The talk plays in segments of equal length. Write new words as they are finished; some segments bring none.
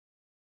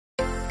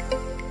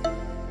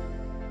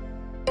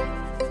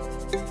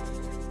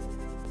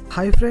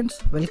Hi friends,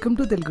 welcome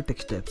to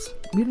TeluguTechSteps.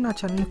 మీరు నా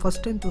ఛానల్ని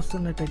ఫస్ట్ టైం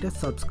చూస్తున్నట్టయితే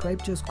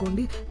సబ్స్క్రైబ్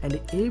చేసుకోండి అండ్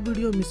ఏ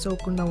వీడియో మిస్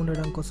అవ్వకుండా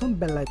ఉండడం కోసం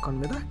బెల్ ఐకాన్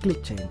మీద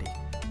క్లిక్ చేయండి.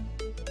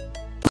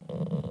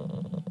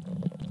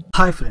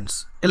 హాయ్ ఫ్రెండ్స్,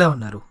 ఎలా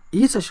ఉన్నారు?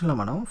 ఈ సెషన్లో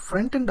మనం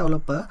front end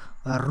developer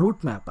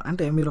route map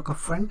అంటే మీరు ఒక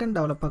ఫ్రంట్ ఎండ్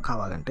డెవలపర్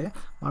కావాలంటే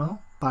మనం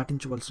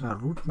పాటించవలసిన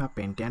రూట్ మ్యాప్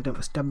ఏంటి అంటే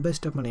స్టెప్ బై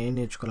స్టెప్ మనం ఏం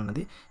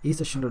నేర్చుకోవాలన్నది ఈ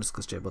సెషన్లో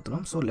డిస్కస్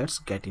చేయబోతున్నాం. So let's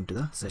get in to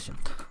the session.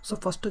 So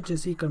first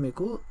వచ్చేసి ఇక్కడ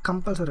మీకు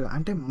కంపల్సరీగా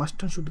అంటే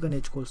మస్ట్ అండ్ షుడ్గా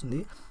నేర్చుకోవాల్సింది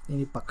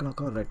నేను ఈ పక్కన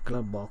ఒక రెడ్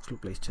కలర్ బాక్స్లో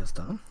ప్లేస్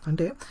చేస్తాను.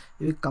 అంటే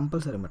ఇవి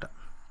కంపల్సరీ అన్నమాట.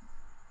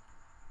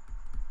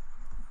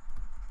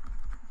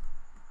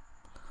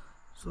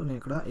 సో నేను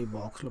ఇక్కడ ఈ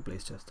బాక్స్లో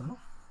ప్లేస్ చేస్తాను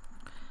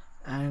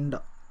అండ్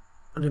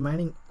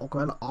రిమైనింగ్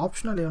ఒకవేళ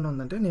ఆప్షనల్ ఏమైనా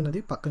ఉందంటే నేను అది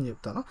పక్కన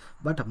చెప్తాను.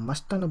 బట్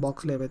మస్ట్ అన్న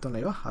బాక్స్లో ఏవైతే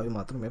ఉన్నాయో అవి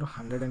మాత్రం మీరు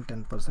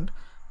 110%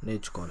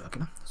 నేర్చుకోవాలి.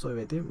 ఓకేనా? సో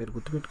ఇవైతే మీరు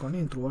గుర్తుపెట్టుకొని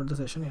నేను త్రూ అవుట్ ద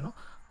సెషన్ నేను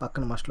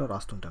పక్కన మస్ట్లో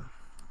రాస్తుంటాను.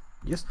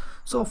 ఎస్.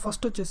 సో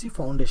ఫస్ట్ వచ్చేసి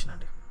ఫౌండేషన్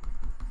అండి.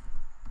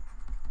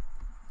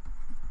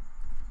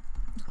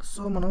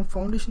 సో మనం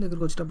ఫౌండేషన్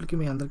దగ్గరకు వచ్చేటప్పటికి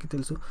మీ అందరికీ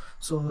తెలుసు.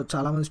 సో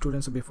చాలామంది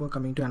students before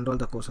coming to enrol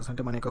the courses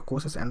అంటే మన యొక్క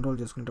కోర్సెస్ ఎన్రోల్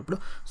చేసుకునేటప్పుడు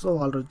సో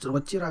వాళ్ళు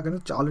వచ్చి రాగానే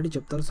ఆల్రెడీ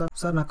చెప్తారు,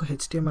 సార్ నాకు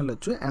HTML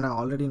వచ్చు and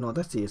already know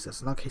the CSS.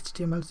 నాకు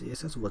HTML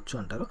CSS వచ్చు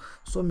అంటారు.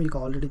 సో మీకు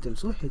ఆల్రెడీ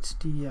తెలుసు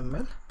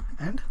HTML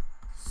and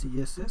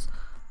CSS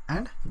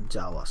and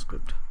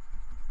JavaScript.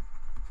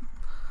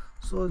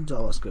 So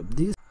JavaScript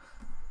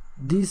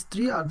these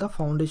three are the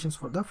foundations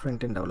for the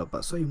front end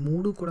developer. So ఈ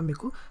మూడు కూడా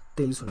మీకు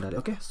తెలిసి ఉండాలి.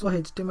 ఓకే. సో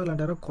HTML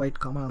అంటారా క్వైట్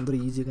కామన్, అందరూ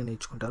ఈజీగా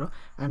నేర్చుకుంటారు.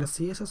 అండ్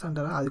CSS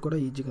అంటారా అది కూడా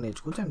ఈజీగా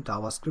నేర్చుకోవచ్చు అండ్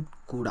JavaScript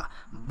కూడా.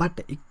 బట్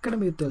ఇక్కడ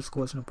మీరు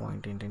తెలుసుకోవాల్సిన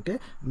పాయింట్ ఏంటంటే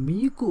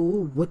మీకు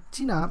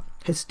వచ్చిన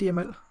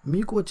HTML,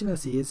 మీకు వచ్చిన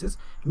CSS,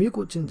 మీకు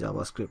వచ్చిన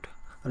JavaScript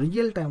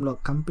రియల్ టైంలో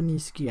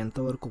కంపెనీస్కి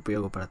ఎంతవరకు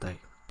ఉపయోగపడతాయి,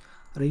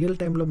 రియల్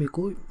టైంలో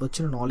మీకు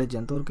వచ్చిన నాలెడ్జ్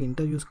ఎంతవరకు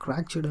ఇంటర్వ్యూస్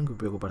క్రాక్ చేయడానికి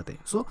ఉపయోగపడతాయి.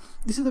 So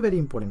this is the very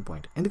important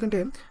point. ఎందుకంటే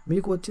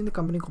మీకు వచ్చింది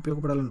కంపెనీకి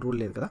ఉపయోగపడాలని రూల్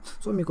లేదు కదా.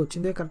 సో మీకు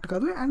వచ్చిందే కరెక్ట్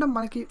కాదు అండ్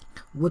మనకి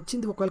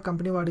వచ్చింది ఒకవేళ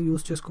కంపెనీ వాడు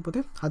యూజ్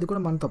చేసుకోకపోతే అది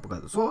కూడా మన తప్పు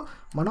కాదు. సో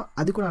మనం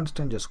అది కూడా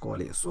అండర్స్టాండ్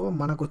చేసుకోవాలి. సో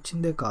మనకు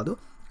వచ్చిందే కాదు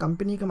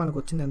కంపెనీకి మనకు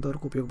వచ్చింది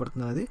ఎంతవరకు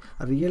ఉపయోగపడుతుంది అనేది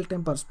రియల్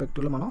టైం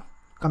పర్స్పెక్టివ్లో మనం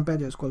కంపేర్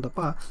చేసుకోవాలి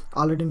తప్ప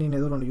ఆల్రెడీ నేను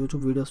ఏదో 2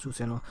 యూట్యూబ్ వీడియోస్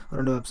చూసాను,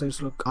 2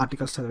 వెబ్సైట్స్లో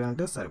ఆర్టికల్స్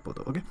చదివానంటే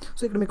సరిపోదు. ఓకే.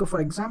 సో ఇక్కడ మీకు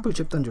ఫర్ ఎగ్జాంపుల్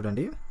చెప్తాను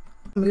చూడండి.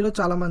 మీలో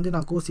చాలామంది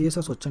నాకు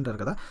CSS వచ్చంటారు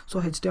కదా. సో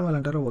HTML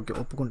అంటారు, ఓకే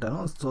ఒప్పుకుంటాను.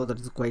 So that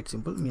is quite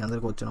simple, మీ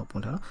అందరికీ వచ్చాను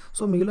ఒప్పుకుంటాను.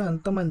 సో మీలో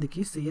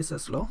ఎంతమందికి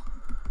CSSలో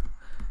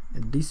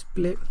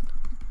డిస్ప్లే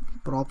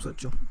ప్రాప్స్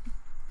వచ్చు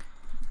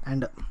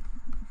అండ్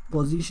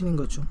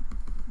పొజిషనింగ్ వచ్చు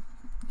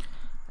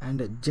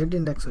అండ్ జెడ్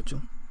ఇండెక్స్ వచ్చు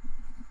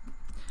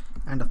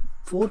and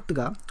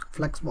ఫోర్త్గా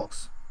flex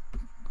box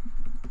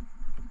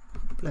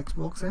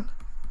and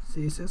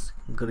CSS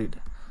grid.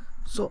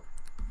 So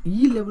ఈ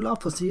లెవెల్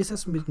ఆఫ్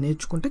CSS మీరు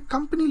నేర్చుకుంటే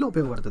కంపెనీలో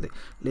ఉపయోగపడుతుంది.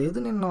 లేదు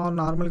నేను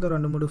నార్మల్గా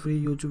 2-3 ఫ్రీ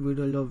యూట్యూబ్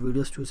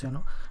వీడియోస్ చూశాను,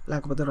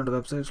 లేకపోతే 2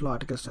 వెబ్సైట్స్లో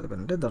articles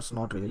చదివానంటే that's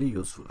not really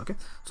useful. Okay.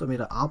 So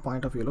మీరు ఆ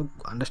పాయింట్ ఆఫ్ వ్యూలో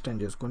అండర్స్టాండ్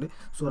చేసుకోండి.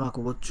 సో నాకు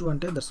వచ్చు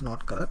అంటే దట్స్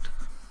నాట్ కరెక్ట్.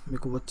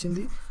 మీకు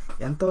వచ్చింది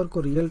ఎంతవరకు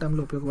రియల్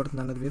టైంలో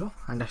ఉపయోగపడుతుంది అన్నది మీరు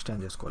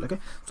అండర్స్టాండ్ చేసుకోవాలి. Okay.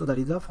 So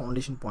that is the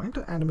foundation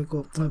point. And మీకు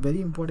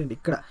వెరీ ఇంపార్టెంట్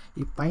ఇక్కడ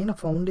ఈ పైన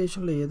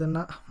ఫౌండేషన్లో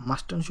ఏదన్నా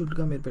మస్ట్ అండ్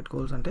షుడ్గా మీరు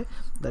పెట్టుకోవాల్సి అంటే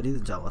దట్ ఈస్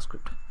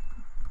JavaScript.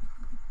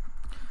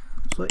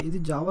 సో ఇది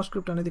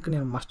JavaScript అనేది ఇక్కడ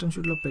నేను మస్ట్ అండ్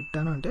షుడ్లో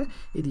పెట్టాను అంటే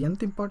ఇది ఎంత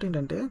ఇంపార్టెంట్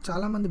అంటే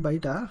చాలామంది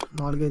బయట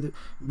 4-5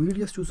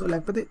 వీడియోస్ చూసో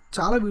లేకపోతే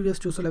చాలా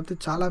వీడియోస్ చూసో లేకపోతే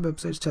చాలా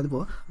వెబ్సైట్స్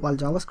చదివో వాళ్ళు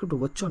JavaScript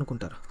వచ్చు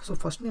అనుకుంటారు. సో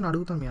ఫస్ట్ నేను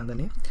అడుగుతాను మీ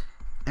అందరినీ,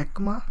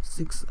 ECMA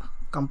 6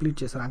 కంప్లీట్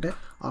చేశారా అంటే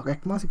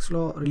ECMA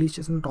 6లో రిలీజ్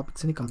చేసిన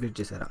టాపిక్స్ని కంప్లీట్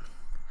చేశారా?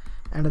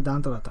 అండ్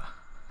దాని తర్వాత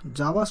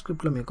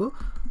JavaScriptలో మీకు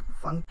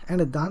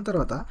దాని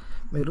తర్వాత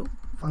మీరు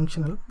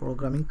ఫంక్షనల్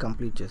ప్రోగ్రామింగ్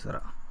కంప్లీట్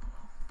చేశారా?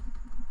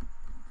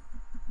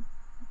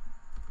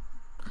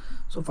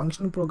 సో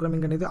ఫంక్షనల్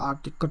ప్రోగ్రామింగ్ అనేది ఆ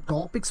యొక్క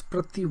టాపిక్స్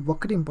ప్రతి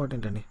ఒక్కటి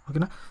ఇంపార్టెంట్ అండి.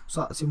 ఓకేనా?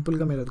 సో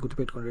సింపుల్గా మీరు అది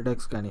గుర్తుపెట్టుకోండి.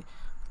 రిడక్స్ కానీ,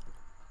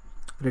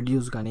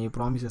 రెడ్యూస్ కానీ,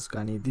 ప్రామిసెస్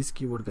కానీ, దిస్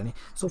కీవర్డ్ కానీ.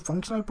 సో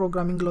ఫంక్షనల్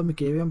ప్రోగ్రామింగ్లో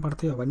మీకు ఏమేమి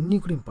పడతాయో అవన్నీ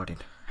కూడా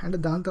ఇంపార్టెంట్. అండ్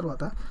దాని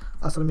తర్వాత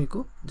అసలు మీకు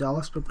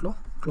JavaScriptలో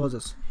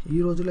క్లోజెస్, ఈ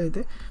రోజులో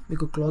అయితే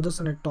మీకు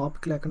క్లోజెస్ అనే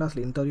టాపిక్ లేకుండా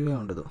అసలు ఇంటర్వ్యూయే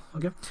ఉండదు.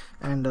 Okay.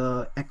 And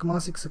ECMA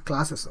 6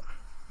 classes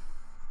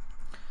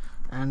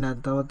and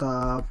దాని తర్వాత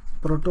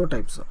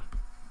ప్రోటోటైప్స్.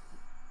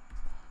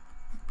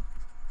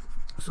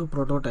 సో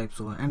ప్రోటోటైప్స్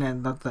అండ్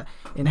తర్వాత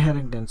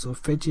ఇన్హెరిటెన్స్,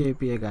 ఫెచ్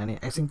API కానీ,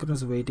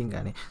 అసింక్రోనస్ వెయిటింగ్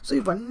కానీ. సో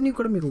ఇవన్నీ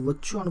కూడా మీకు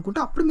వచ్చు అనుకుంటే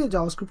అప్పుడు మీరు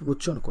JavaScript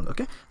వచ్చు అనుకోండి.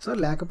 ఓకే. సో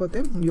లేకపోతే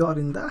you are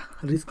in the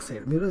risk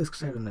side, మీరు రిస్క్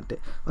సైడ్ ఉన్నట్టే.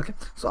 ఓకే.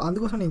 సో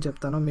అందుకోసం నేను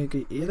చెప్తాను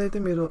మీకు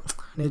ఏదైతే మీరు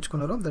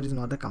నేర్చుకున్నారో that is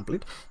not the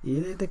complete.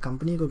 ఏదైతే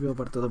కంపెనీకి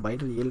ఉపయోగపడుతుందో,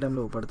 బయట రియల్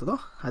టైంలో ఉపయోగపడుతుందో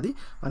అది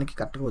మనకి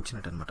కరెక్ట్గా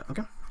వచ్చినట్టు అనమాట.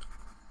 ఓకే.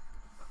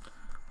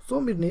 సో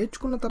మీరు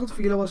నేర్చుకున్న తర్వాత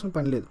ఫీల్ అవ్వాల్సిన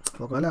పని లేదు.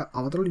 ఒకవేళ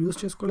అవతల యూస్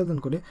చేసుకోలేదు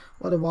అనుకోండి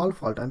వాళ్ళ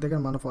ఫాల్ట్,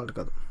 అంతేగాని మన ఫాల్ట్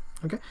కాదు.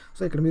 ఓకే.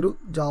 సో ఇక్కడ మీరు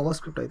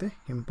JavaScript అయితే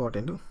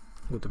ఇంపార్టెంట్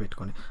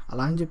గుర్తుపెట్టుకోండి.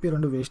 అలా అని చెప్పి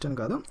 2 వేస్ట్ అని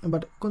కాదు,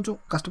 బట్ కొంచెం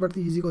కష్టపడితే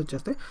ఈజీగా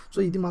వచ్చేస్తాయి. సో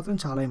ఇది మాత్రం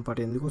చాలా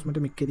ఇంపార్టెంట్.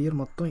 ఎందుకోసమంటే మీ కెరియర్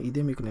మొత్తం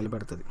ఇదే మీకు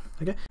నిలబెడుతుంది.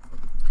 ఓకే.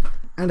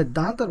 అండ్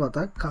దాని తర్వాత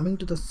coming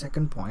to the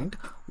second point,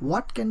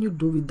 what can you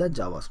do with the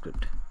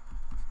JavaScript?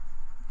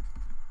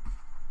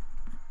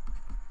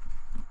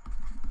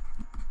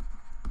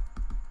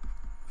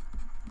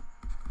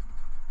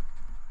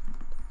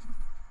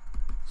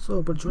 So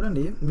ఇప్పుడు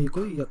చూడండి మీకు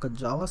ఈ యొక్క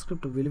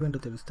జావాస్క్రిప్ట్ విలువ ఏంటో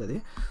తెలుస్తుంది.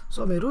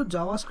 సో మీరు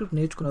జావాస్క్రిప్ట్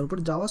నేర్చుకున్నారు.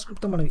 ఇప్పుడు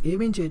జావాస్క్రిప్ట్తో మనం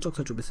ఏమేం చేయొచ్చు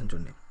ఒకసారి చూపిస్తాను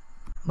చూడండి.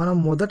 మనం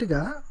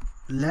మొదటిగా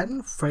లెర్న్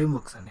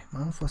ఫ్రేమ్వర్క్స్ అండి.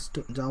 మనం ఫస్ట్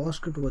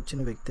జావాస్క్రిప్ట్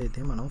వచ్చిన వ్యక్తి అయితే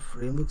మనం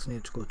ఫ్రేమ్వర్క్స్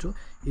నేర్చుకోవచ్చు.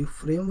 ఈ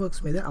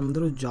ఫ్రేమ్వర్క్స్ మీద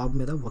అందరూ జాబ్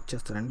మీద వర్క్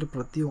చేస్తారు. అంటే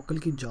ప్రతి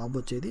ఒక్కరికి జాబ్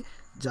వచ్చేది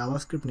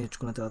జావాస్క్రిప్ట్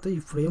నేర్చుకున్న తర్వాత. ఈ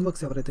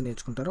ఫ్రేమ్వర్క్స్ ఎవరైతే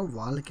నేర్చుకుంటారో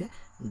వాళ్ళకే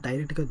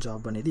డైరెక్ట్గా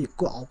జాబ్ అనేది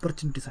ఎక్కువ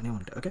ఆపర్చునిటీస్ అనేవి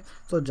ఉంటాయి. ఓకే,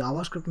 సో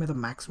జావాస్క్రిప్ట్ మీద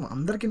మ్యాక్సిమం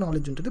అందరికీ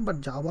నాలెడ్జ్ ఉంటుంది, బట్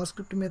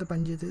జావాస్క్రిప్ట్ మీద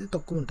పనిచేసేది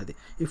తక్కువ ఉంటుంది.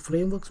 ఈ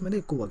ఫ్రేమ్వర్క్స్ మీద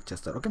ఎక్కువ వర్క్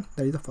చేస్తారు. Okay,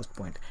 that is the first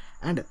point.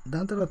 And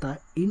దాని తర్వాత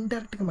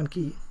ఇండైరెక్ట్గా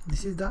మనకి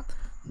this is the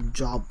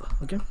job.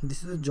 Okay,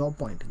 this is the job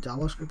point.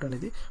 JavaScript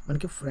అనేది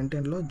మనకి ఫ్రంట్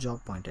ఎండ్లో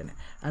జాబ్ పాయింట్ అని.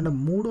 అండ్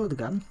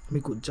మూడోదిగా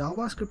మీకు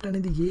జావాస్క్రిప్ట్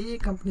అనేది ఏ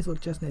కంపెనీస్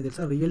వర్క్ చేస్తున్నాయి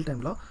తెలుసా? రియల్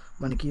టైంలో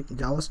మనకి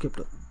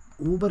జావాస్క్రిప్ట్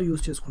ఊబర్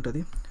యూజ్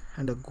చేసుకుంటుంది,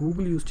 అండ్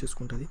గూగుల్ యూజ్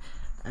చేసుకుంటుంది,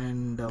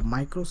 అండ్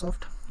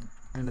మైక్రోసాఫ్ట్,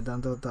 అండ్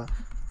దాని తర్వాత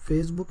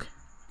ఫేస్బుక్,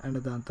 అండ్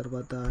దాని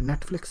తర్వాత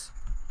నెట్ఫ్లిక్స్,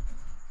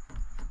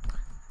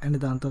 అండ్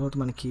దాని తర్వాత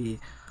మనకి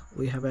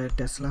వీ హ్యావ్ ఏ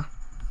టెస్లా,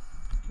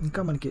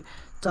 ఇంకా మనకి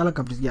చాలా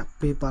కంపెనీస్,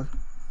 పేపాల్.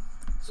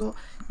 సో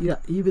ఇలా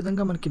ఈ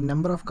విధంగా మనకి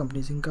నెంబర్ ఆఫ్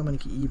కంపెనీస్, ఇంకా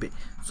మనకి ఈబే.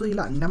 సో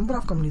ఇలా నెంబర్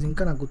ఆఫ్ కంపెనీస్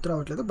ఇంకా నాకు గుర్తు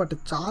రావట్లేదు, బట్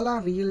చాలా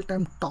real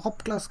time top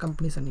class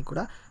companies అన్నీ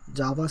కూడా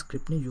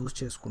జావాస్క్రిప్ట్ని యూజ్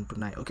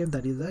చేసుకుంటున్నాయి. Okay,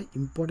 that is the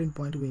important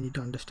point we need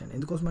to understand.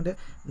 ఎందుకోసం అంటే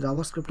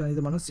జావాస్క్రిప్ట్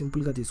అనేది మనం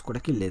సింపుల్గా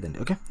తీసుకోవడానికి లేదండి.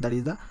 Okay, that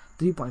is the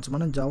 3 points.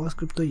 మనం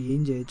జావాస్క్రిప్ట్తో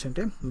ఏం చేయొచ్చు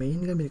అంటే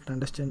మెయిన్గా మీరు ఇక్కడ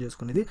అండర్స్టాండ్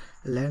చేసుకునేది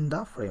learn the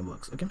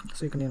frameworks. Okay,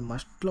 so ఇక్కడ నేను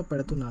మస్ట్లో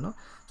పెడుతున్నాను.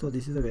 So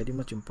this is the very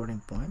much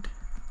important point,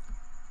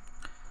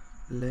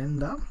 learn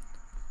the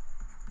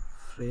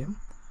frame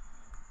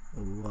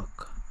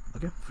work.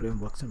 Okay, frame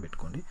works అని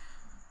పెట్టుకోండి.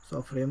 సో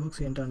ఆ ఫ్రేమ్ వర్క్స్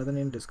ఏంటన్నది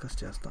నేను డిస్కస్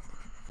చేస్తాను.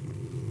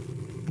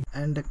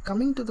 And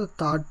coming to the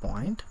third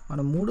point,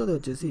 మన మూడోది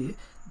వచ్చేసి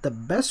the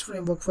best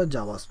frame work for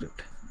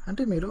JavaScript.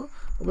 అంటే మీరు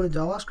ఇప్పుడు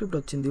జావాస్క్రిప్ట్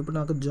వచ్చింది, ఇప్పుడు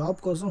నాకు జాబ్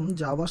కోసం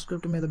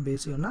జావాస్క్రిప్ట్ మీద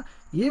బేస్ ఉన్న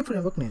ఏ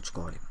ఫ్రేమ్ వర్క్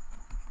నేర్చుకోవాలి?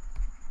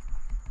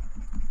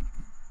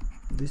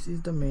 This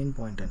is the main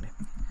point అండి,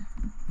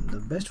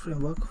 the best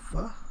frame work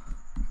for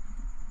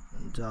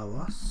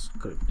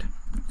JavaScript.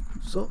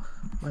 So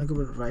మనకి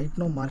ఇప్పుడు రైట్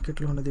నో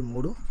మార్కెట్లో ఉన్నది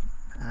 3: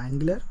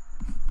 యాంగులర్,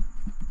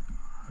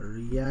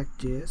 రియాక్ట్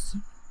జేఎస్,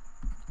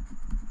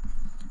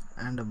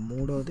 అండ్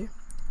మూడోది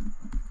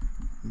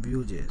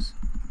వ్యూ జేఎస్.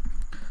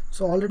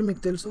 సో ఆల్రెడీ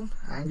మీకు తెలుసు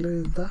angular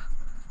is the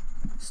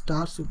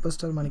super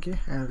star మనకి,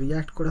 అండ్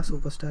రియాక్ట్ కూడా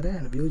సూపర్ స్టారే,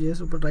 అండ్ వ్యూ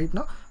జేఎస్ ఇప్పుడు రైట్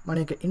నో మన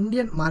యొక్క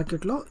ఇండియన్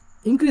మార్కెట్లో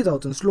ఇంక్రీజ్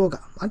అవుతుంది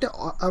స్లోగా. అంటే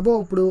అబోవ్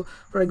ఇప్పుడు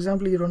ఫర్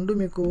ఎగ్జాంపుల్ ఈ రెండు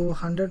మీకు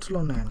 100స్లో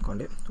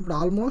ఉన్నాయనుకోండి, ఇప్పుడు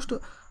ఆల్మోస్ట్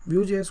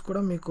వ్యూ జేఎస్ కూడా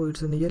మీకు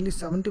ఇట్స్ నియర్లీ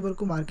 70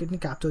 వరకు మార్కెట్ని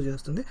క్యాప్చర్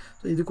చేస్తుంది.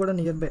 సో ఇది కూడా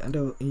నియర్ బై అంటే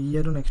ఈ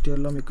ఇయర్ నెక్స్ట్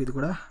ఇయర్లో మీకు ఇది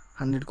కూడా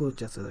 100కు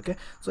వచ్చేస్తుంది. ఓకే,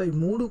 సో ఈ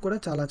మూడు కూడా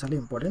చాలా చాలా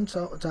ఇంపార్టెంట్.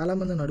 సో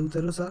చాలామందిని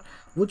అడుగుతారు, sir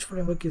which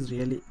framework is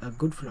really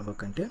good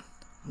framework అంటే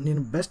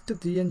నేను బెస్ట్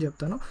 3 అని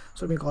చెప్తాను.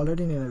 సో మీకు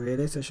ఆల్రెడీ నేను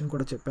వేరే సెషన్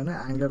కూడా చెప్పాను,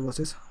 angular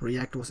versus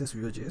react versus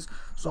view JS.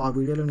 So ఆ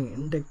వీడియోలో నేను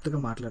ఇండెప్త్గా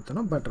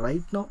మాట్లాడతాను. బట్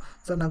రైట్ నో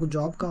సార్ నాకు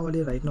జాబ్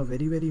కావాలి, right no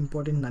very very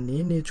important, నన్ను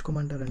ఏం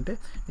నేర్చుకోమంటారంటే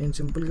నేను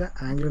సింపుల్గా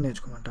యాంగులర్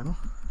నేర్చుకోమంటాను,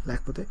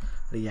 లేకపోతే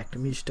రియాక్ట్,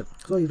 మీ ఇష్టం.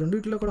 సో ఈ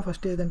రెండింటిలో కూడా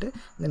ఫస్ట్ ఏదంటే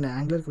నేను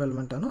యాంగులర్కి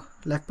వెళ్ళమంటాను,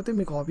 లేకపోతే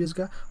మీకు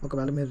ఆబ్వియస్గా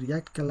ఒకవేళ మీరు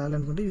రియాక్ట్కి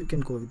వెళ్ళాలనుకుంటే you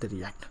can go with the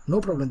react, no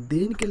problem.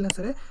 దేనికి వెళ్ళినా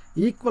సరే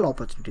ఈక్వల్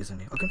ఆపర్చునిటీస్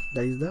అండి. Okay,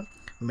 that is the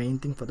main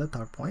thing for the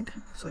third point.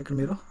 So ఇక్కడ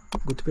మీరు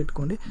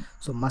గుర్తుపెట్టుకోండి.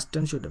 సో మస్ట్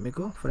అండ్ షుడ్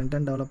మీకు ఫ్రంట్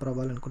ఎండ్ డెవలపర్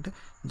అవ్వాలనుకుంటే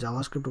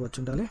జావాస్క్రిప్ట్ వచ్చి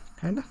ఉండాలి,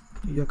 అండ్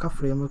ఈ యొక్క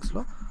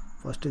ఫ్రేమ్వర్క్స్లో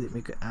ఫస్ట్ ఇది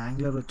మీకు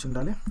యాంగులర్ వచ్చి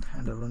ఉండాలి,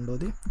 అండ్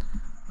రెండోది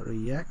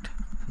react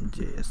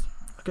JS.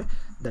 Okay,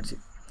 that's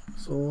it.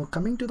 So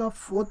coming to the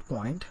fourth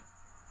point,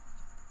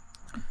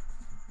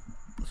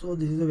 so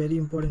this is a very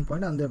important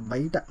point. అంతే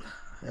బయట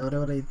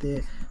ఎవరెవరైతే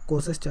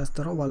కోర్సెస్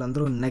చేస్తారో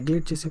వాళ్ళందరూ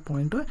నెగ్లెక్ట్ చేసే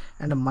పాయింట్,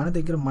 అండ్ మన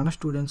దగ్గర మన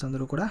స్టూడెంట్స్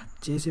అందరూ కూడా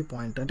చేసే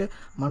పాయింట్. అంటే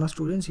మన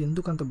స్టూడెంట్స్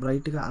ఎందుకు అంత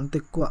బ్రైట్గా అంత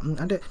ఎక్కువ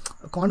అంటే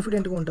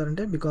కాన్ఫిడెంట్గా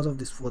ఉంటారంటే because of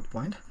this fourth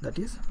point, that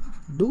is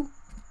do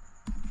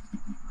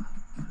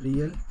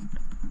real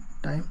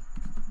time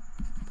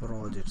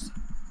projects.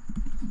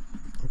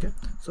 Okay,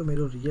 so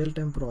మీరు రియల్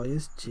టైమ్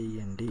ప్రాజెక్ట్స్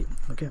చేయండి.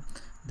 Okay,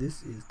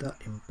 this is the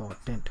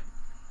important.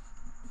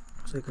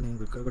 So ఇక్కడ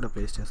నేను ఇక్కడ కూడా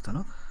ప్లేస్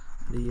చేస్తాను,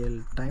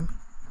 real time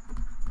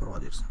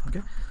projects. Okay,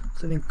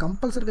 so నేను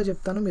కంపల్సరీగా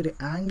చెప్తాను, మీరు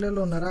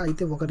యాంగులర్లో ఉన్నారా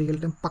అయితే ఒక రియల్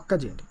టైం పక్కా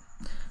చేయండి,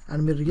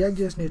 అండ్ మీరు రియాక్ట్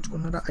చేసి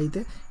నేర్చుకున్నారా అయితే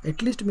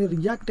అట్లీస్ట్ మీరు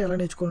రియాక్ట్ ఎలా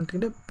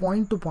నేర్చుకోవాలంటే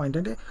పాయింట్ టు పాయింట్,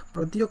 అంటే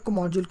ప్రతి ఒక్క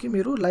మాడ్యూల్కి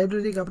మీరు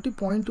లైబ్రరీ కాబట్టి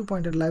పాయింట్ టు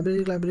పాయింట్, అంటే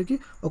లైబ్రరీకి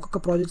ఒక్కొక్క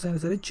ప్రాజెక్ట్స్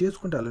అయినా సరే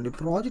చేసుకుంటే వెళ్ళండి.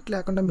 ప్రాజెక్ట్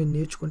లేకుండా మీరు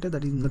నేర్చుకుంటే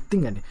దట్ ఈజ్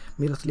నథింగ్ అండి,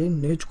 మీరు అసలు ఏం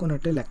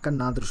నేర్చుకున్నట్టే లెక్క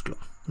నా దృష్టిలో.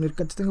 మీరు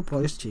ఖచ్చితంగా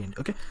ప్రాజెక్ట్ చేయండి.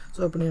 ఓకే, సో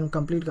ఇప్పుడు నేను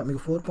కంప్లీట్గా మీకు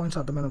 4 పాయింట్స్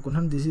అర్థమైన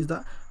అనుకుంటున్నాను. This is the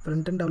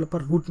front end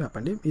developer route map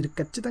అండి. మీరు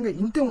ఖచ్చితంగా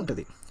ఇంతే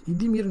ఉంటుంది,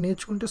 ఇది మీరు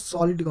నేర్చుకుంటే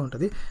సాలిడ్గా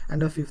ఉంటుంది.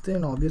 అండ్ 5th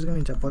నేను ఆబ్వియస్గా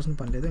నేను చెప్పాల్సిన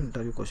పని లేదు,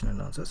 interview question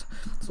and answers.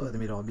 So అది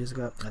మీరు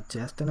ఆబ్వియస్గా అది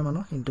చేస్తేనే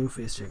మనం ఇంటర్వ్యూ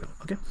ఫేస్ చేయగలం.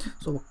 ఓకే,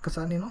 సో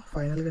ఒక్కసారి నేను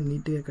ఫైనల్గా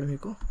నీట్గా ఇక్కడ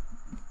మీకు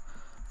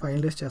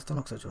ఫైనలైజ్ చేస్తాను,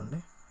 ఒకసారి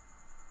చూడండి.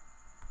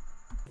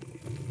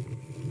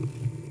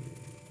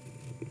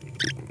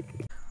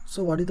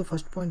 So what is the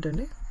first point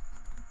అండి?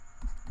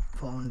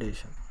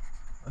 ఫౌండేషన్.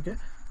 ఓకే,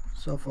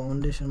 సో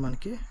ఫౌండేషన్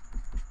మనకి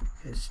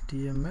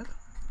HTML,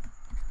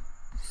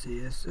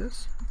 CSS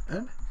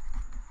and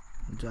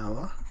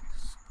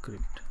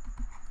JavaScript.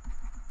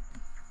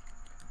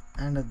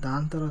 And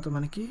దాని తర్వాత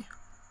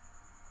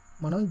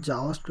మనం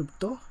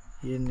JavaScriptతో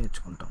ఏం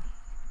నేర్చుకుంటాం,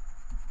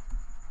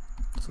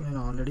 సో నేను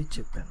ఆల్రెడీ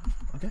చెప్పాను.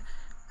 ఓకే,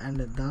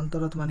 అండ్ దాని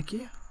తర్వాత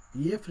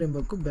ఏ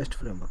framework best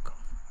framework.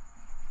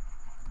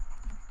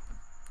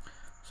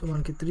 So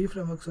 3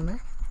 frameworks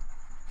ఉన్నాయి,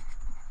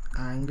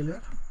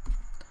 Angular,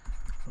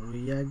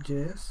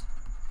 React.js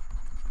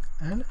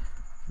and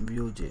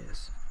Vue.js.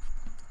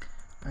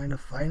 And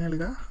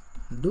ఫైనల్గా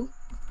డూ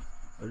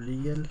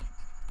రియల్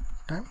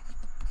టైమ్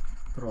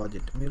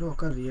ప్రాజెక్ట్. మీరు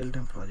ఒక రియల్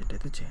టైమ్ ప్రాజెక్ట్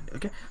అయితే చేయండి.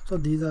 Okay, so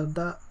these are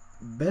the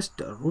best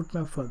route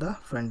map for the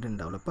front end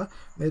developer.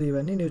 మీరు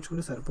ఇవన్నీ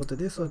నేర్చుకుంటే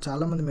సరిపోతుంది. సో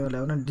చాలామంది మేము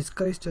ఎవరైనా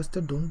డిస్కరేజ్ చేస్తే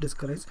డోంట్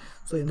డిస్కరేజ్.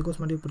 సో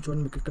ఎందుకోసం అంటే ఇప్పుడు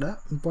చూడండి, మీకు ఇక్కడ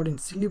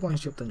ఇంపార్టెంట్ సిల్లీ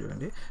పాయింట్స్ చెప్తాను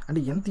చూడండి,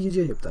 అంటే ఎంత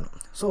ఈజీగా చెప్తాను.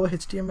 సో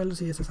HTML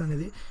CSS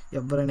అనేది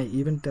ఎవరైనా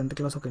ఈవెన్ 10th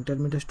క్లాస్ ఒక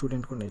ఇంటర్మీడియట్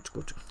స్టూడెంట్ కూడా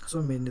నేర్చుకోవచ్చు. సో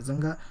మీరు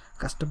నిజంగా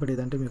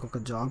కష్టపడేదంటే మీకు ఒక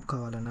జాబ్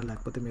కావాలన్నా,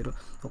 లేకపోతే మీరు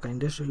ఒక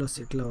ఇండస్ట్రీలో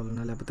సెటిల్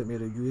అవ్వాలన్నా, లేకపోతే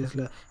మీరు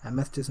యూఎస్లో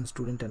MS చేసిన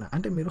స్టూడెంట్ అయినా,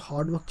 అంటే మీరు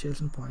హార్డ్ వర్క్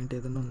చేయాల్సిన పాయింట్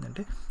ఏదైనా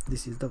ఉందంటే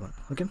this is the one.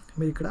 Okay,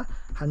 మీరు ఇక్కడ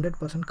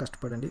 100%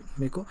 కష్టపడండి,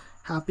 మీకు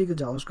హ్యాపీగా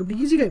JavaScript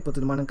ఈజీగా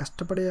అయిపోతుంది. మనం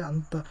కష్టపడే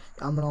అంత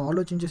మనం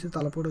ఆలోచించేసి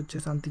తలపోటు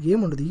వచ్చేసి అంత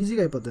ఏముండదు,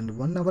 ఈజీగా అయిపోతుంది.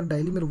 1 hour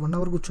డైలీ మీరు 1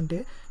 hour కూర్చుంటే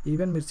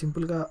ఈవెన్ మీరు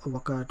సింపుల్గా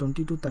ఒక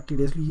 20 to 30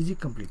 daysలో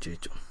ఈజీగా కంప్లీట్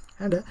చేయొచ్చు.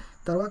 అండ్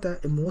తర్వాత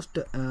మోస్ట్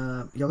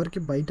ఎవరికి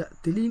బయట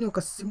తెలియని ఒక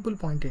సింపుల్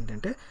పాయింట్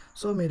ఏంటంటే,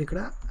 సో మీరు ఇక్కడ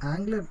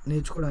Angular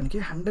నేర్చుకోవడానికి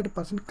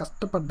 100%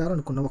 కష్టపడ్డారు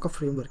అనుకున్న ఒక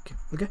ఫ్రేమ్వర్క్కి.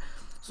 ఓకే,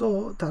 సో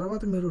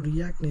తర్వాత మీరు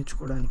రియాక్ట్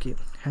నేర్చుకోవడానికి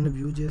అండ్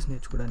Vue.js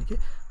నేర్చుకోవడానికి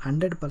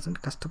 100%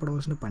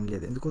 కష్టపడవలసిన పని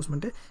లేదు. ఎందుకోసం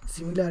అంటే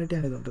సిమిలారిటీ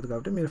అనేది ఉంటుంది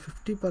కాబట్టి మీరు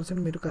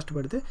 50% మీరు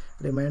కష్టపడితే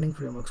రిమైనింగ్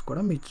ఫ్రేమ్వర్క్స్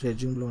కూడా మీ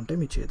రెజ్యూమ్లో ఉంటాయి,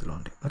 మీ చేతిలో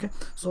ఉంటాయి. ఓకే,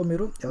 సో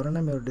మీరు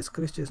ఎవరైనా మీరు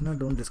డిస్కరేజ్ చేసినా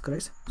డోంట్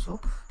డిస్కరేజ్.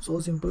 సో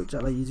సింపుల్,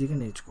 చాలా ఈజీగా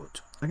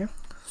నేర్చుకోవచ్చు. Okay,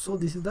 so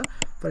this is the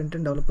front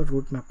end developer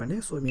route map అండి.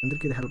 సో మీ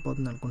అందరికీ ఇది హెల్ప్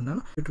అవుతుంది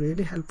అనుకుంటున్నాను. It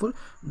really helpful.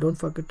 Don't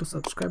forget to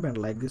subscribe and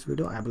like this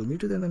video. I will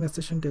meet you in the next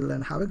session. Till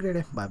then have a great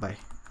day. By by.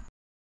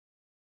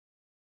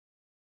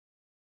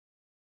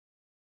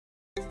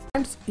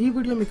 Friends, ఈ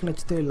video మీకు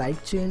నచ్చితే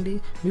like చేయండి,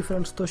 మీ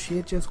ఫ్రెండ్స్తో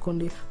share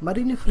చేసుకోండి.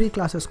 మరిన్ని free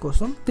classes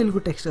కోసం Telugu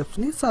tech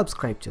స్టెప్స్ని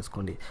subscribe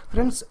చేసుకోండి.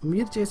 Friends,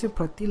 మీరు చేసే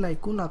ప్రతి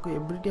లైక్ నాకు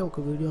ఎవ్రీడే ఒక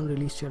వీడియోని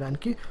రిలీజ్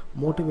చేయడానికి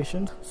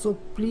motivation. So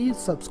please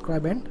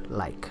subscribe and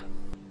like.